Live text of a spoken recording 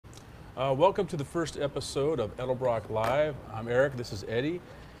Welcome to the first episode of Edelbrock Live. I'm Eric, this is Eddie,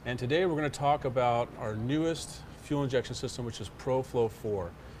 and today we're going to talk about our newest fuel injection system, which is Pro-Flo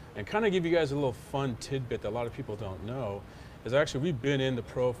 4. And kind of give you guys a little fun tidbit that a lot of people don't know, is actually we've been in the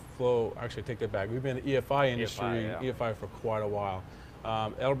Pro-Flo, actually take that back, we've been in the EFI industry, EFI for quite a while.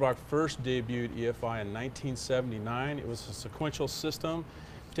 Edelbrock first debuted EFI in 1979. It was a sequential system.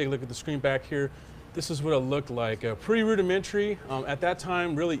 Take a look at the screen back here. This is what it looked like, pretty rudimentary. At that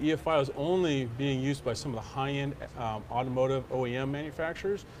time, really, EFI was only being used by some of the high-end automotive OEM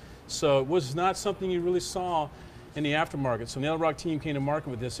manufacturers. So it was not something you really saw in the aftermarket. So when the Edelbrock team came to market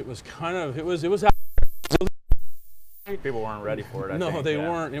with this, it was kind of, it was out. People weren't ready for it, I No, think. they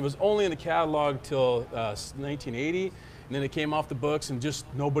weren't. It was only in the catalog till 1980, and then it came off the books and just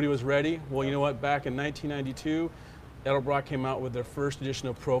nobody was ready. Well, you know what, back in 1992, Edelbrock came out with their first edition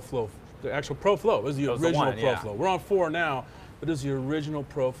of Pro-Flo. The actual Pro-Flo, it was the original Pro-Flo. We're on 4 now, but it was the original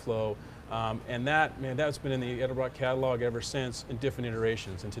Pro-Flo. And that's been in the Edelbrock catalog ever since in different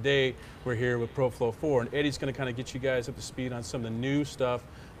iterations. And today we're here with Pro-Flo 4, and Eddie's going to kind of get you guys up to speed on some of the new stuff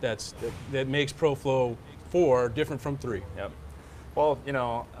that makes Pro-Flo 4 different from 3. Yep. Well, you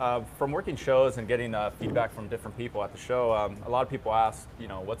know, from working shows and getting feedback from different people at the show, a lot of people ask, you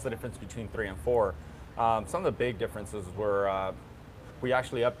know, what's the difference between 3 and 4? Some of the big differences were we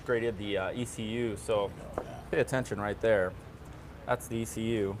actually upgraded the ECU, so pay attention right there. That's the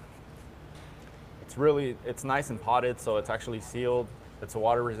ECU. It's nice and potted, so it's actually sealed. It's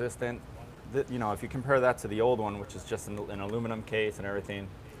water resistant. You know, if you compare that to the old one, which is just an aluminum case and everything,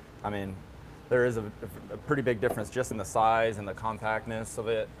 I mean, there is a pretty big difference just in the size and the compactness of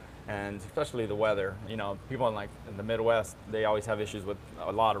it, and especially the weather. You know, people in the Midwest, they always have issues with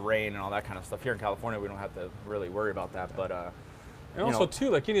a lot of rain and all that kind of stuff. Here in California, we don't have to really worry about that, but and also,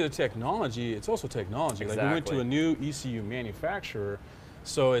 too, like any of the technology, it's also technology. Exactly. Like we went to a new ECU manufacturer,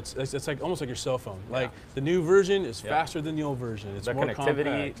 so it's like almost like your cell phone. Like the new version is faster than the old version. It's more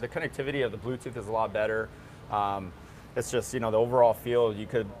compact. The connectivity of the Bluetooth is a lot better. It's just, you know, the overall feel. You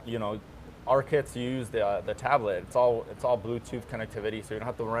could, you know, our kits use the tablet. It's all Bluetooth connectivity, so you don't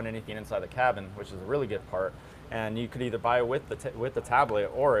have to run anything inside the cabin, which is a really good part. And you could either buy it with the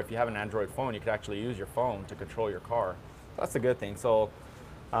tablet, or if you have an Android phone, you could actually use your phone to control your car. That's a good thing. So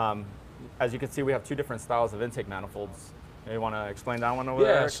as you can see, we have 2 different styles of intake manifolds. You want to explain that one over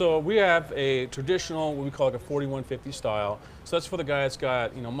there? Yeah, so we have a traditional, what we call like a 4150 style. So that's for the guy that's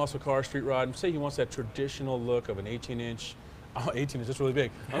got, you know, muscle car, street rod, and say he wants that traditional look of an 18-inch, 18 inch, that's really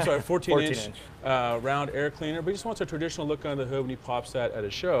big. I'm sorry, 14-inch round air cleaner, but he just wants a traditional look under the hood when he pops that at a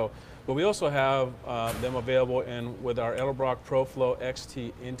show. But we also have them available with our Edelbrock Pro-Flo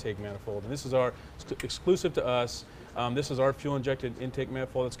XT intake manifold. And this is our exclusive to us. This is our fuel-injected intake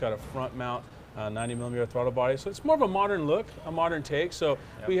manifold. It's got a front mount 90mm throttle body. So it's more of a modern look, a modern take. So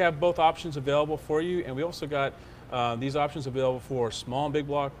we have both options available for you. And we also got these options available for small and big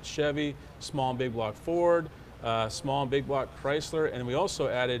block Chevy, small and big block Ford, small and big block Chrysler. And we also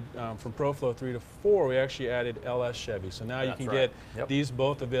added, from Pro-Flo 3 to 4, we actually added LS Chevy. So now you can get these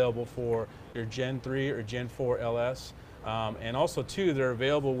both available for your Gen 3 or Gen 4 LS. And also, too, they're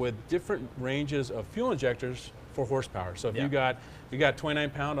available with different ranges of fuel injectors for horsepower. So if you got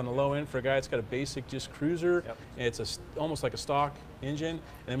 29 pound on the low end for a guy that's got a basic just cruiser, and it's almost like a stock engine,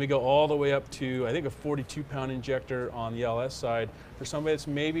 and then we go all the way up to, I think, a 42 pound injector on the LS side for somebody that's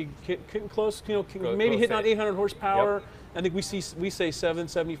maybe getting close, you know, maybe hitting on 800 horsepower. I think we say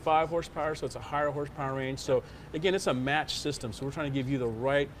 775 horsepower, so it's a higher horsepower range. So again, it's a match system. So we're trying to give you the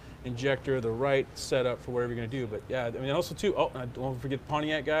right injector, the right setup for whatever you're going to do. But yeah, I mean, also too, I don't forget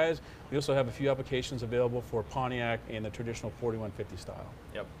Pontiac guys. We also have a few applications available for Pontiac and the traditional 4150 style.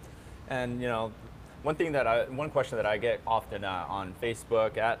 Yep. And you know, one question that I get often on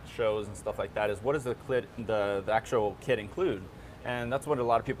Facebook at shows and stuff like that is, what does the actual kit include? And that's what a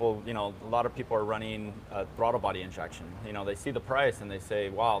lot of people, you know, are running throttle body injection. You know, they see the price and they say,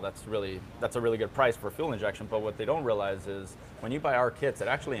 wow, that's a really good price for fuel injection. But what they don't realize is when you buy our kits, it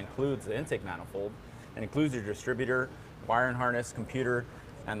actually includes the intake manifold. It includes your distributor, wiring harness, computer,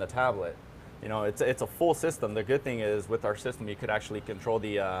 and the tablet. You know, it's a full system. The good thing is with our system, you could actually control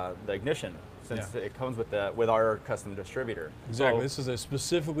the ignition, since it comes with our custom distributor. Exactly. So, this is a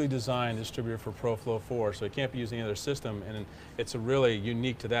specifically designed distributor for Pro-Flo 4, so it can't be using any other system, and it's really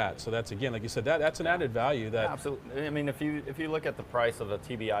unique to that. So that's, again, like you said, that's an added value. That absolutely. I mean, if you look at the price of a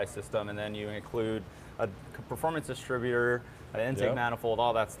TBI system, and then you include a performance distributor, an intake manifold,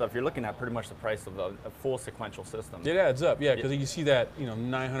 all that stuff, you're looking at pretty much the price of a full sequential system. It adds up, yeah, because you see that, you know,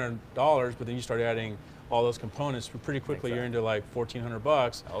 $900, but then you start adding all those components, pretty quickly you're into like $1,400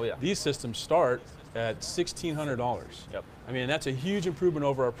 bucks. Oh yeah. These systems start at $1,600. Yep. I mean, that's a huge improvement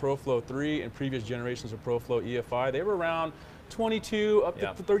over our Pro-Flo 3 and previous generations of Pro-Flo EFI. They were around 22 up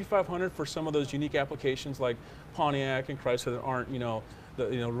to 3,500 for some of those unique applications like Pontiac and Chrysler that aren't,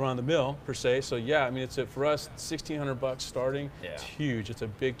 run the mill per se. So yeah, I mean, for us, $1,600 starting. Yeah. It's huge. It's a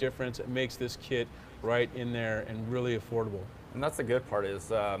big difference. It makes this kit right in there and really affordable. And that's the good part is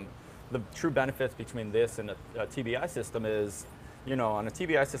the true benefits between this and a TBI system is, on a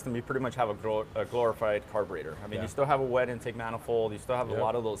TBI system, you pretty much have a glorified carburetor. I mean, you still have a wet intake manifold, you still have a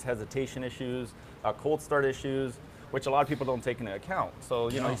lot of those hesitation issues, cold start issues, which a lot of people don't take into account. So,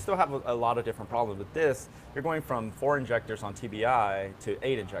 you still have a lot of different problems with this. You're going from 4 injectors on TBI to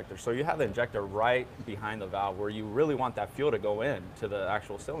 8 injectors. So you have the injector right behind the valve where you really want that fuel to go in to the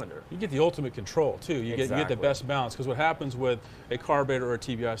actual cylinder. You get the ultimate control too. You get the best balance, because what happens with a carburetor or a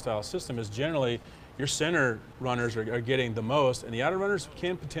TBI style system is generally your center runners are getting the most, and the outer runners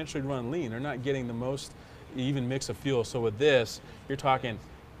can potentially run lean. They're not getting the most even mix of fuel. So with this, you're talking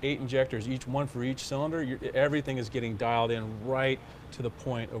 8 injectors, each one for each cylinder. Everything is getting dialed in right to the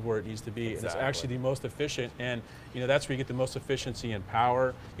point of where it needs to be. And it's actually the most efficient, and that's where you get the most efficiency and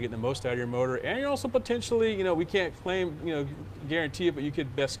power. You get the most out of your motor, and you're also potentially, we can't claim, guarantee it, but you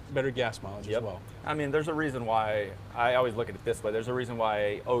could better gas mileage as well. I mean, there's a reason why, I always look at it this way, there's a reason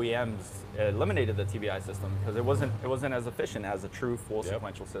why OEMs eliminated the TBI system, because it wasn't as efficient as a true full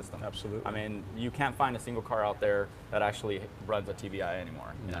sequential system. Absolutely. I mean, you can't find a single car out there that actually runs a TBI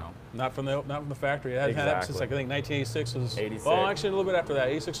anymore. No. Not from the factory. It hadn't had that since, like, I think 1986 was. 86. Well, actually a little bit after that.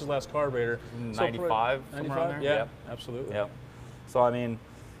 86 was the last carburetor. 95, so 95? Yeah, absolutely. Yep. So I mean,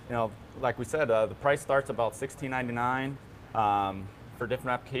 like we said, the price starts about $16.99 for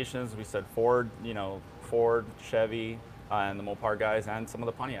different applications. We said Ford, Ford, Chevy, and the Mopar guys, and some of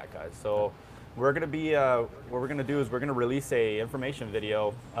the Pontiac guys. So we're going to be, what we're going to do is we're going to release a information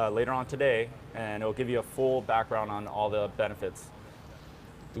video later on today, and it'll give you a full background on all the benefits.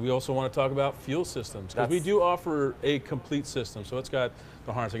 We also want to talk about fuel systems, because we do offer a complete system. So it's got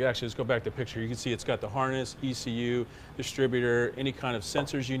the harness. Like, actually, let's go back to the picture. You can see it's got the harness, ECU, distributor, any kind of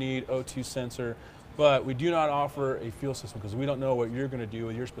sensors you need, O2 sensor. But we do not offer a fuel system, because we don't know what you're going to do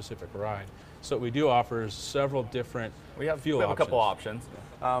with your specific ride. So what we do offer is several different fuel options. We have a couple options.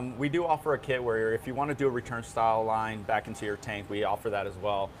 We do offer a kit where if you want to do a return style line back into your tank, we offer that as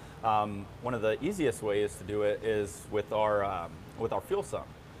well. One of the easiest ways to do it is with our fuel sum.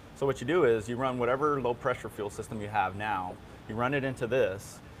 So what you do is you run whatever low pressure fuel system you have now, you run it into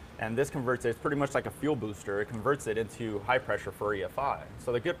this, and this converts it. It's pretty much like a fuel booster. It converts it into high pressure for EFI.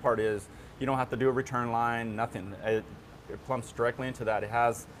 So the good part is you don't have to do a return line, nothing. It plumps directly into that. It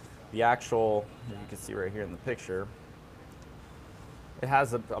has the actual, you can see right here in the picture, it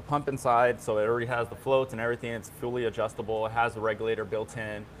has a pump inside, so it already has the floats and everything. It's fully adjustable. It has a regulator built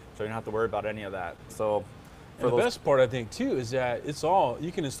in, so you don't have to worry about any of that. So. And the best part, I think, too, is that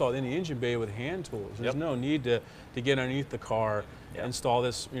you can install it in the engine bay with hand tools. There's no need to get underneath the car, install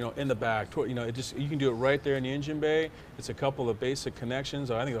this, in the back. You can do it right there in the engine bay. It's a couple of basic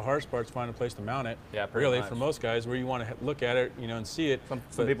connections. I think the hardest part is finding a place to mount it. Yeah, really, much. For most guys, where you want to look at it, and see it.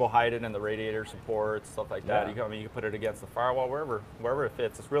 Some people hide it in the radiator supports, stuff like that. You can put it against the firewall, wherever it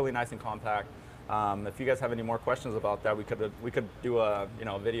fits. It's really nice and compact. If you guys have any more questions about that, we could do a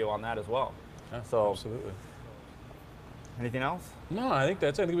video on that as well. Yeah, so absolutely. Anything else? No, I think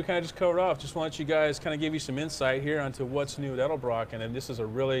that's it. I think we kind of just covered off. Just want you guys kind of give you some insight here onto what's new at Edelbrock, and then this is a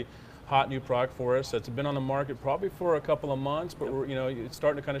really hot new product for us. It's been on the market probably for a couple of months, but we're, it's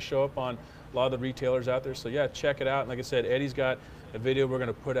starting to kind of show up on a lot of the retailers out there. So yeah, check it out. And like I said, Eddie's got a video we're going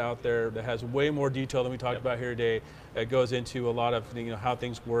to put out there that has way more detail than we talked about here today. It goes into a lot of how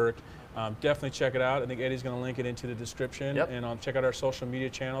things work. Definitely check it out. I think Eddie's going to link it into the description, and check out our social media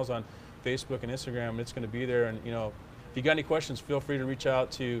channels on Facebook and Instagram. It's going to be there, and if you got any questions, feel free to reach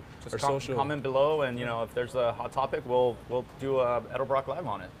out to our social. Comment below, and if there's a hot topic, we'll do a Edelbrock Live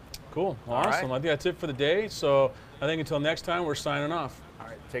on it. Cool. Awesome. I think that's it for the day. So I think until next time, we're signing off. All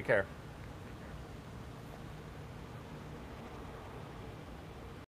right. Take care.